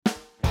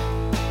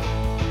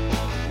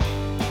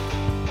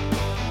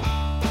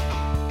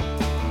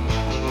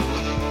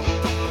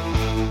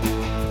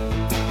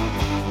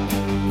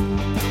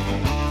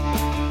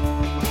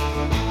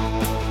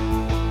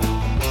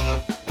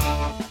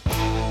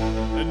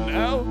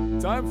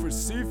Time for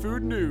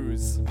seafood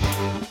news.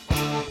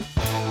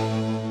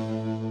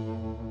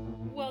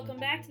 Welcome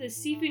back to the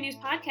Seafood News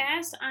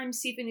Podcast. I'm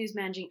Seafood News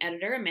Managing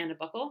Editor Amanda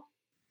Buckle.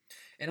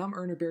 And I'm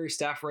Urner Barry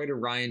staff writer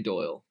Ryan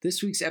Doyle.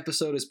 This week's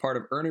episode is part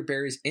of Urner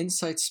Barry's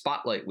Insight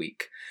Spotlight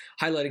Week,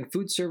 highlighting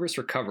food service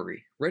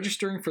recovery.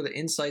 Registering for the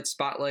Insight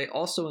Spotlight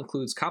also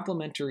includes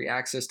complimentary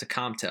access to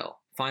Comtel.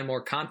 Find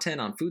more content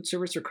on food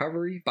service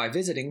recovery by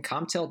visiting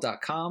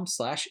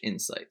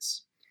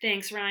comtel.com/insights.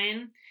 Thanks,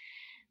 Ryan.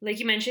 Like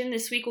you mentioned,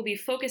 this week we'll be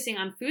focusing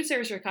on food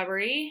service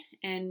recovery.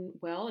 And,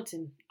 well, it's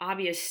an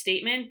obvious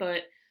statement,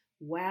 but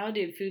wow,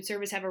 did food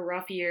service have a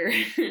rough year.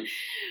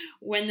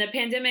 When the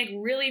pandemic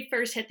really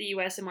first hit the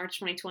U.S. in March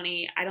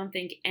 2020, I don't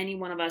think any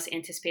one of us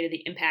anticipated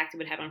the impact it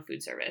would have on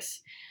food service.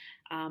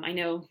 I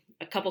know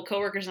a couple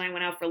coworkers and I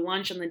went out for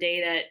lunch on the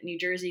day that New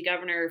Jersey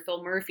Governor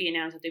Phil Murphy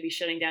announced that they'd be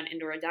shutting down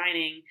indoor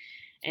dining.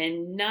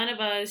 And none of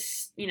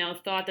us,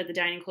 thought that the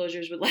dining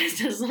closures would last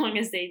as long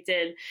as they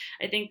did.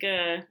 I think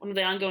one of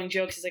the ongoing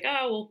jokes is like,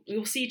 oh,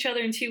 we'll see each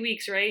other in 2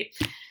 weeks, right?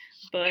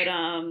 But,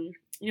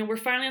 we're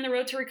finally on the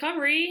road to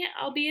recovery,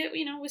 albeit,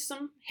 with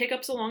some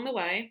hiccups along the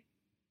way.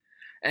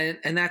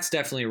 And that's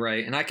definitely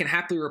right. And I can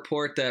happily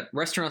report that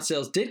restaurant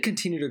sales did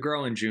continue to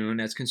grow in June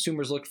as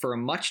consumers looked for a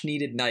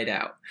much-needed night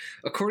out.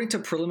 According to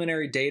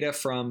preliminary data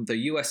from the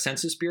U.S.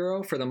 Census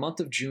Bureau, for the month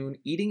of June,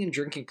 eating and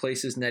drinking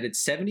places netted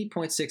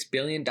 $70.6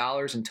 billion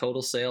in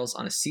total sales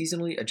on a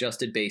seasonally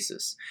adjusted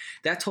basis.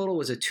 That total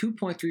was a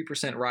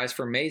 2.3% rise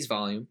from May's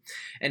volume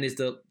and is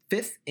the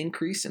fifth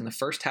increase in the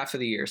first half of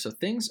the year. So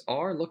things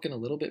are looking a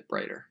little bit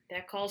brighter.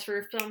 That calls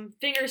for some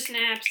finger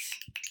snaps.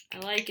 I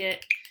like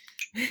it.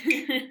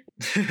 I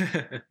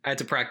had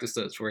to practice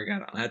those before I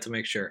got on. I had to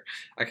make sure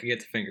I could get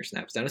the finger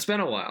snaps down. It's been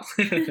a while.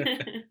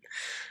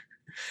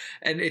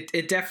 And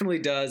it definitely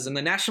does. And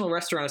the National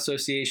Restaurant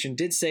Association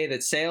did say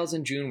that sales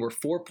in June were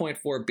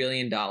 $4.4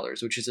 billion,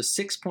 which is a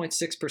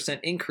 6.6%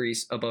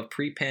 increase above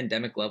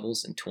pre-pandemic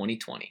levels in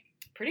 2020.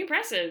 Pretty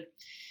impressive.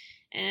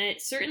 And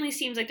it certainly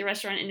seems like the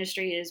restaurant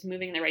industry is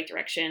moving in the right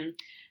direction.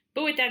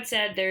 But with that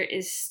said, there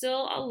is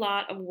still a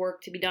lot of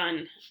work to be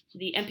done.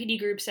 The NPD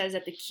group says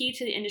that the key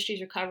to the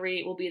industry's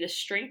recovery will be the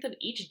strength of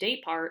each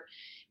day part,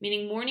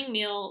 meaning morning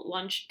meal,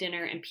 lunch,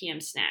 dinner, and PM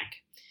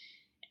snack.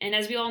 And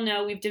as we all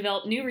know, we've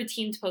developed new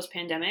routines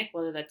post-pandemic,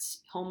 whether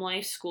that's home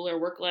life, school, or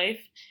work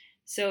life.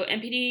 So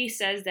NPD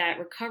says that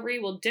recovery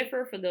will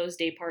differ for those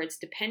day parts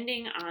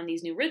depending on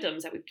these new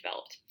rhythms that we've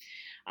developed,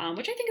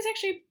 which I think is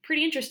actually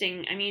pretty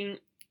interesting. I mean,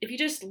 if you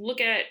just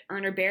look at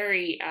Urner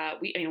Barry,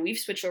 we've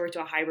switched over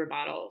to a hybrid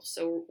model.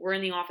 So we're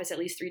in the office at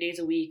least 3 days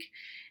a week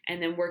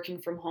and then working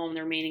from home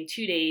the remaining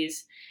 2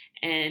 days.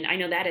 And I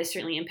know that has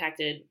certainly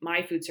impacted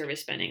my food service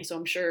spending. So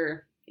I'm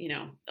sure,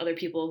 other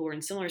people who are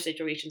in similar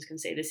situations can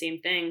say the same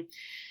thing.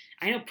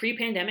 I know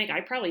pre-pandemic, I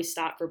probably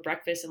stopped for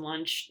breakfast and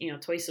lunch,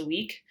 twice a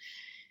week.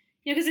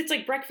 Because it's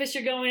like breakfast,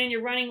 you're going in,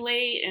 you're running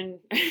late, and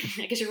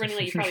I guess you're running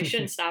late, you probably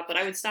shouldn't stop, but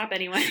I would stop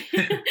anyway.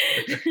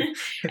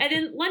 And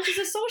then lunch is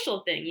a social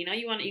thing, you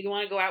want to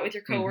go out with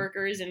your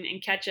coworkers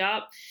and catch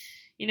up,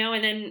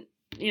 and then,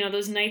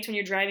 those nights when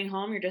you're driving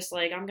home, you're just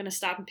like, I'm going to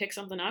stop and pick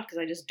something up because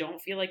I just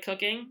don't feel like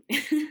cooking.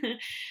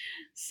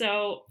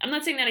 So I'm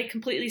not saying that I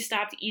completely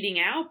stopped eating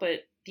out,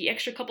 but the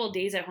extra couple of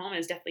days at home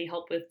has definitely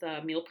helped with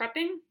meal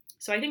prepping.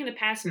 So I think in the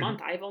past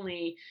month, I've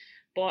only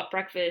bought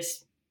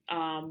breakfast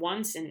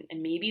once and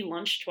maybe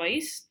lunch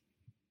twice.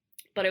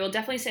 But I will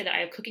definitely say that I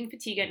have cooking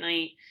fatigue at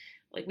night.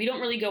 Like, we don't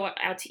really go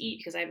out to eat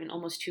because I have an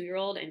almost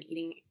 2-year-old and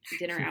eating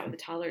dinner out with a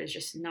toddler is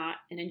just not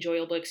an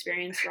enjoyable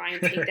experience. Ryan,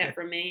 take that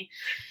from me.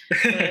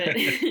 But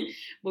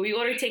we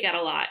order takeout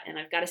a lot. And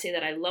I've got to say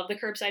that I love the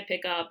curbside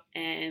pickup,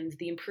 and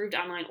the improved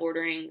online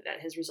ordering that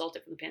has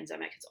resulted from the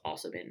pandemic has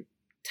also been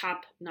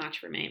top notch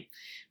for me.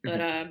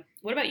 But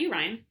what about you,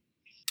 Ryan?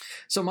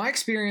 So my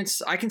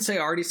experience, I can say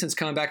already since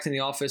coming back to the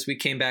office, we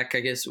came back, I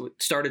guess,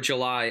 started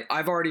July.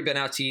 I've already been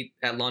out to eat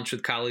at lunch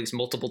with colleagues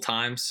multiple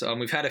times.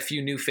 We've had a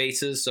few new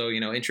faces. So,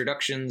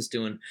 introductions,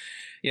 doing,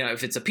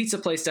 if it's a pizza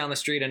place down the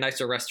street, a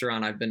nicer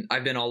restaurant,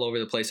 I've been all over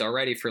the place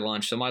already for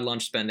lunch. So my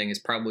lunch spending is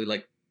probably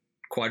like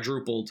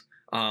quadrupled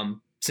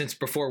since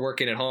before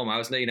working at home. I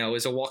was, it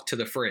was a walk to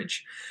the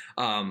fridge.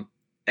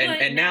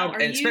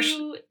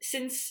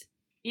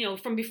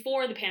 From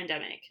before the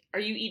pandemic,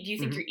 do you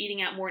think you're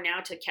eating out more now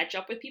to catch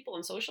up with people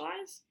and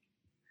socialize?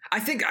 I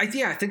think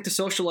the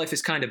social life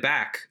is kind of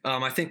back.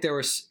 I think there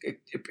was,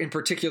 in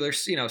particular,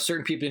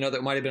 certain people,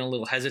 that might have been a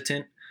little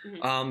hesitant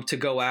to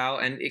go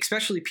out, and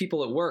especially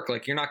people at work.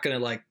 Like, you're not going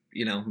to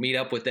meet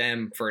up with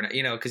them for,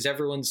 because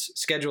everyone's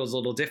schedule is a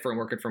little different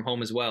working from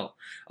home as well.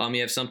 You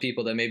have some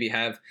people that maybe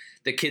have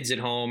the kids at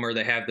home or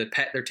they have the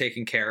pet they're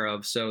taking care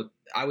of. So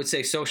I would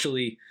say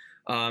socially,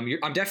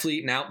 I'm definitely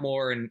eating out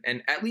more, and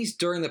at least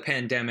during the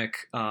pandemic,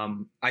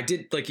 I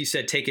did, like you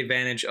said, take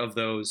advantage of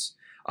those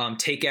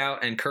takeout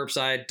and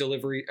curbside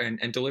delivery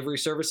and delivery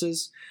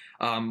services,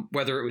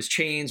 whether it was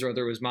chains or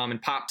whether it was mom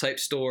and pop type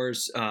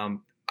stores.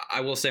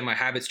 I will say my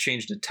habits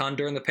changed a ton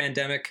during the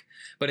pandemic,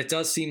 but it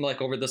does seem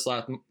like over this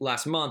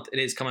last month, it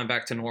is coming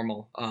back to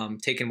normal,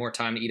 taking more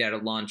time to eat out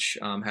at lunch,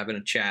 having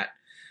a chat.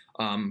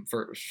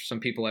 for some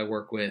people I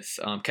work with,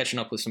 catching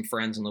up with some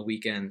friends on the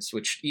weekends,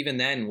 which even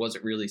then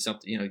wasn't really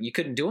something, you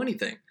couldn't do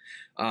anything.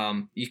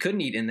 You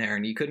couldn't eat in there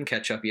and you couldn't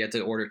catch up. You had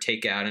to order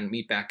takeout and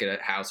meet back at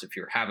a house if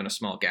you're having a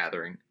small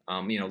gathering,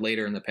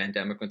 later in the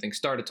pandemic when things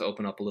started to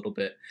open up a little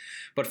bit.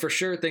 But for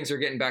sure, things are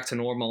getting back to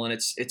normal. And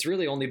it's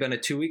really only been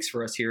 2 weeks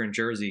for us here in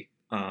Jersey.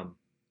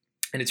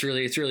 And it's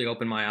really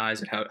opened my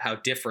eyes at how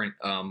different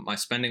my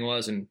spending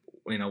was and,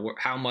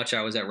 how much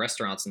I was at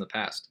restaurants in the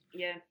past.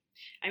 Yeah.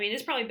 I mean,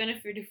 it's probably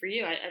benefited for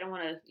you. I don't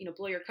want to,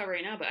 blow your cover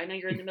right now, but I know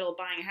you're in the middle of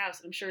buying a house,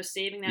 and I'm sure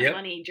saving that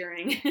money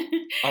during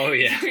oh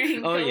yeah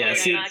during oh COVID yeah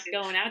and not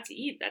going out to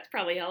eat, that's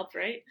probably helped,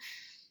 right?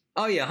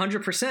 Oh yeah,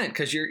 100%.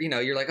 Because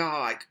you're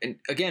like, and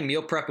again,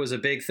 meal prep was a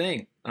big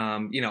thing. I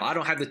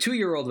don't have the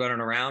 2-year-old running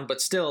around, but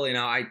still,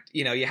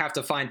 you have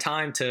to find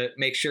time to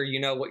make sure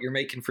what you're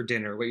making for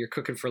dinner, what you're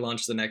cooking for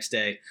lunch the next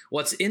day,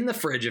 what's in the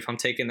fridge if I'm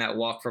taking that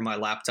walk from my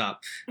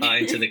laptop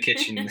into the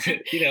kitchen.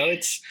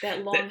 It's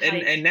that long hike.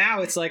 And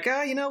now it's like,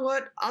 you know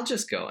what? I'll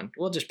just go and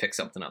we'll just pick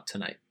something up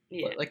tonight.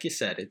 Yeah. But like you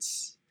said,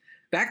 it's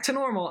back to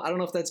normal. I don't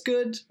know if that's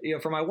good,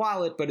 for my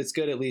wallet, but it's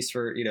good at least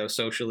for,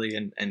 socially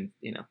and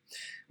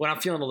when I'm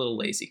feeling a little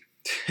lazy.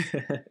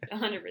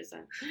 100%.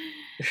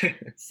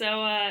 So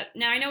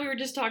now I know we were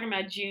just talking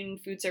about June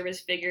food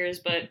service figures,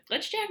 but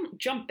let's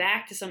jump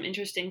back to some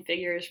interesting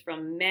figures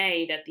from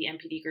May that the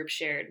NPD group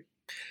shared.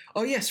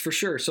 Oh, yes, for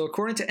sure. So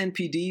according to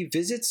NPD,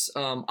 visits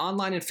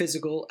online and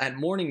physical at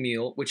morning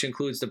meal, which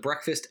includes the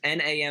breakfast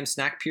and AM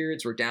snack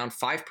periods, were down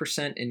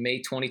 5% in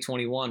May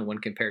 2021 when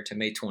compared to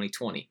May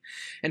 2020.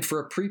 And for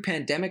a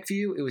pre-pandemic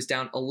view, it was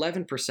down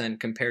 11%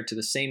 compared to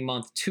the same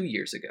month 2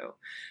 years ago.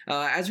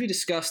 As we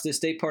discussed, this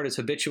day part is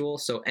habitual,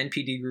 so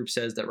NPD group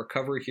says that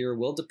recovery here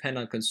will depend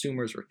on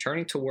consumers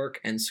returning to work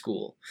and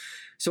school.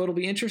 So it'll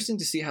be interesting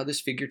to see how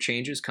this figure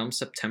changes come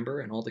September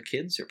and all the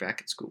kids are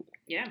back at school.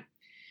 Yeah.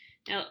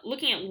 Now,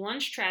 looking at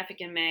lunch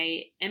traffic in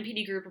May,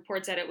 NPD Group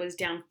reports that it was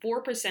down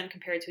 4%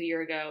 compared to a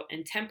year ago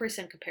and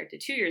 10% compared to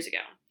 2 years ago.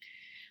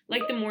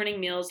 Like the morning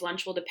meals,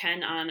 lunch will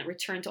depend on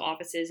return to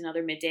offices and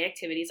other midday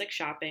activities like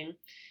shopping.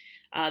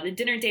 The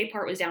dinner day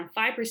part was down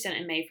 5%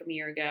 in May from a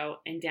year ago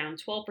and down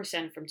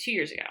 12% from 2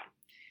 years ago.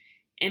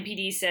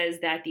 NPD says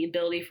that the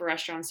ability for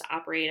restaurants to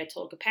operate at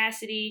total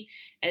capacity,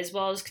 as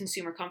well as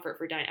consumer comfort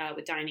for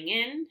with dining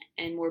in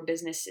and more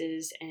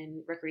businesses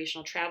and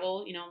recreational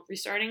travel,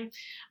 restarting,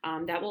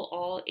 that will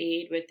all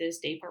aid with this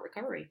day part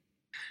recovery.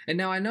 And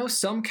now I know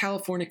some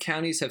California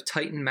counties have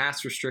tightened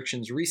mask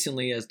restrictions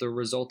recently as the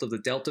result of the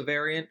Delta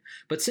variant,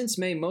 but since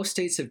May, most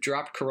states have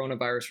dropped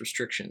coronavirus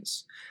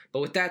restrictions. But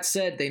with that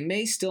said, they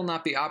may still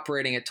not be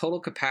operating at total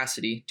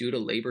capacity due to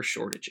labor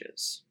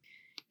shortages.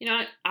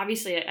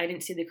 Obviously, I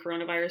didn't see the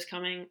coronavirus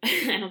coming.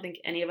 I don't think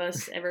any of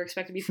us ever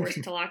expect to be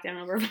forced to lock down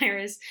over a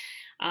virus.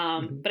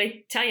 But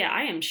I tell you,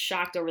 I am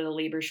shocked over the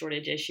labor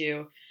shortage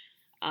issue.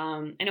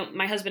 I know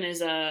my husband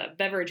is a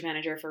beverage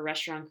manager for a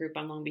restaurant group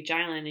on Long Beach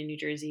Island in New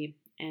Jersey.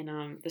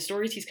 And the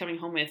stories he's coming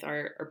home with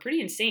are pretty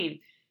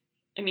insane.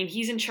 I mean,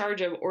 he's in charge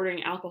of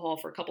ordering alcohol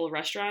for a couple of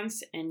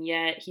restaurants, and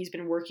yet he's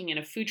been working in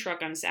a food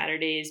truck on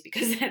Saturdays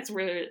because that's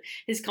where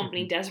his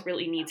company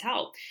desperately needs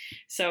help.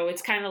 So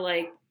it's kind of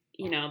like,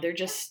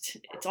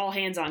 it's all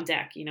hands on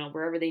deck,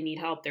 wherever they need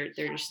help,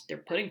 they're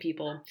putting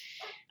people.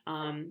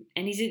 And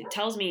he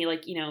tells me,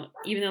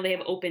 even though they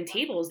have open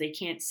tables, they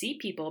can't seat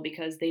people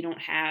because they don't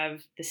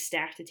have the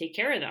staff to take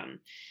care of them.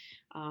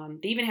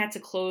 They even had to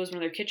close one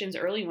of their kitchens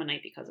early one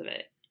night because of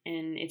it.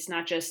 And it's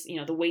not just,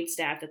 the wait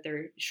staff that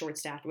they're short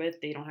staffed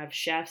with. They don't have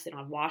chefs, they don't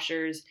have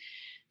washers.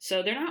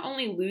 So they're not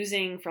only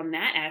losing from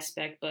that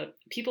aspect, but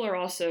people are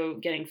also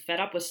getting fed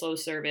up with slow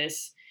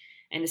service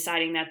and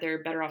deciding that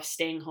they're better off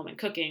staying home and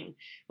cooking,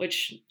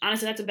 which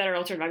honestly, that's a better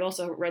alternative. I've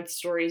also read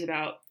stories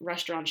about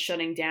restaurants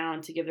shutting down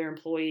to give their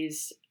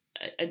employees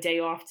a day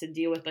off to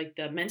deal with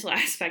the mental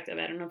aspect of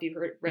it. I don't know if you've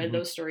read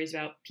those stories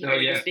about people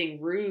just being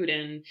rude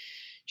and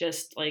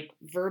just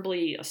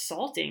verbally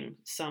assaulting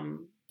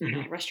some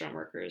restaurant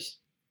workers.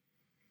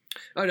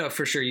 Oh no,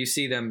 for sure. You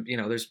see them,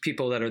 there's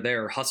people that are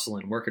there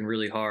hustling, working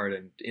really hard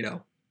and,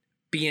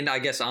 being, I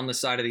guess, on the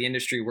side of the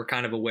industry, we're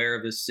kind of aware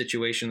of this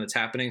situation that's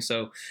happening.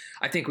 So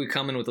I think we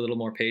come in with a little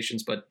more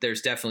patience, but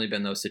there's definitely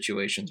been those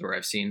situations where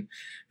I've seen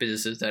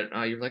businesses that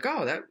you're like,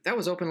 oh, that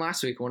was open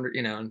last week. Wonder,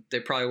 and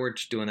they probably were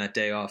just doing that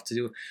day off to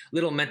do a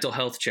little mental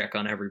health check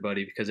on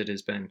everybody because it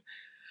has been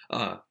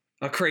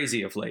a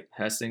crazy of late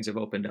as things have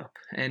opened up.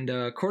 And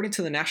according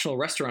to the National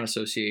Restaurant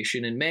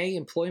Association, in May,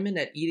 employment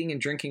at eating and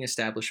drinking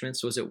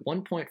establishments was at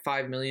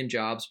 1.5 million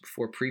jobs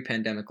before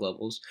pre-pandemic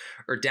levels,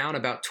 or down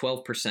about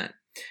 12%.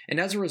 And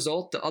as a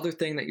result, the other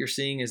thing that you're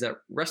seeing is that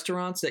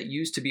restaurants that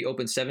used to be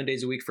open 7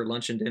 days a week for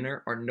lunch and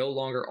dinner are no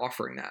longer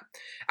offering that.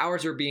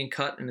 Hours are being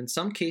cut, and in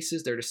some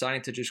cases, they're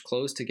deciding to just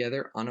close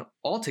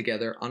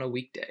altogether on a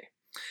weekday.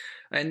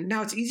 And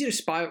now it's easy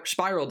to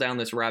spiral down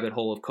this rabbit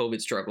hole of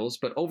COVID struggles,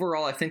 but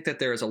overall, I think that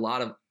there is a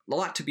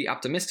lot to be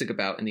optimistic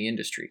about in the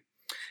industry.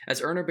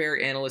 As Urner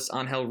Barry analyst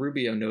Angel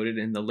Rubio noted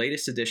in the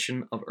latest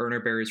edition of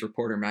Urner Barry's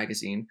Reporter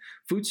magazine,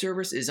 food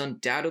service is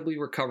undoubtedly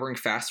recovering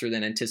faster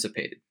than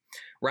anticipated.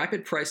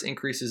 rapid price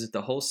increases at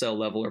the wholesale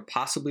level are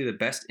possibly the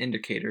best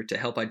indicator to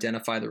help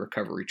identify the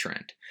recovery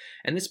trend.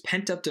 And this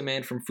pent-up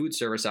demand from food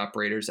service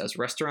operators as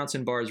restaurants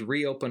and bars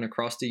reopen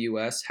across the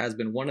U.S. has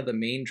been one of the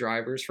main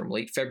drivers from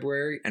late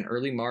February and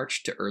early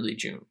March to early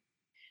June.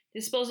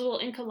 Disposable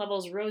income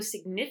levels rose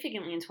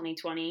significantly in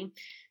 2020.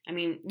 I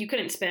mean, you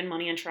couldn't spend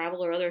money on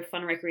travel or other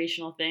fun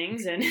recreational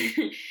things, and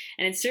and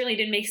it certainly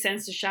didn't make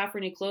sense to shop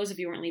for new clothes if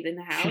you weren't leaving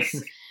the house.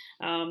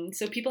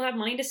 So people have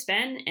money to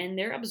spend, and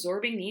they're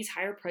absorbing these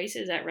higher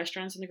prices at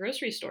restaurants and the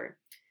grocery store.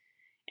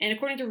 And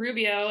according to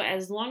Rubio,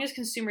 as long as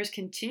consumers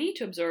continue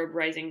to absorb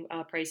rising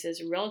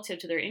prices relative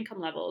to their income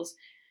levels,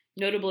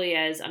 notably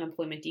as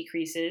unemployment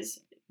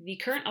decreases, the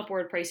current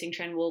upward pricing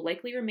trend will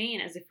likely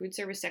remain as the food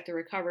service sector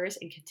recovers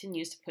and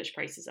continues to push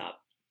prices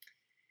up.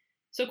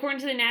 So according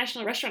to the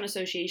National Restaurant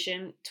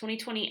Association,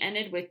 2020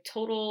 ended with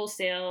total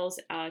sales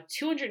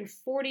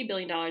 $240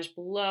 billion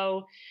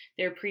below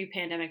their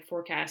pre-pandemic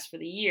forecast for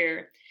the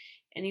year.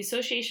 And the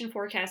association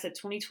forecasts that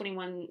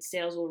 2021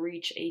 sales will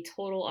reach a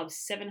total of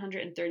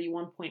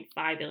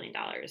 $731.5 billion.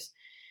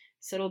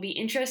 So it'll be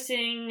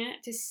interesting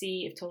to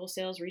see if total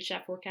sales reach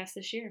that forecast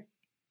this year.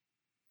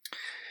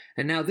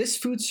 And now this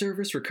food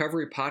service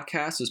recovery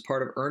podcast is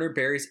part of Urner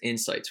Barry's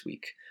Insights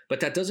Week, but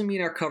that doesn't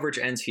mean our coverage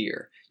ends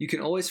here. You can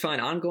always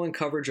find ongoing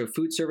coverage of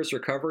food service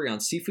recovery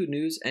on Seafood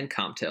News and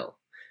ComTel.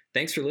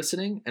 Thanks for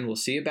listening, and we'll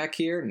see you back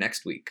here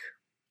next week.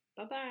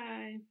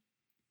 Bye-bye.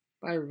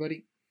 Bye,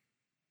 everybody.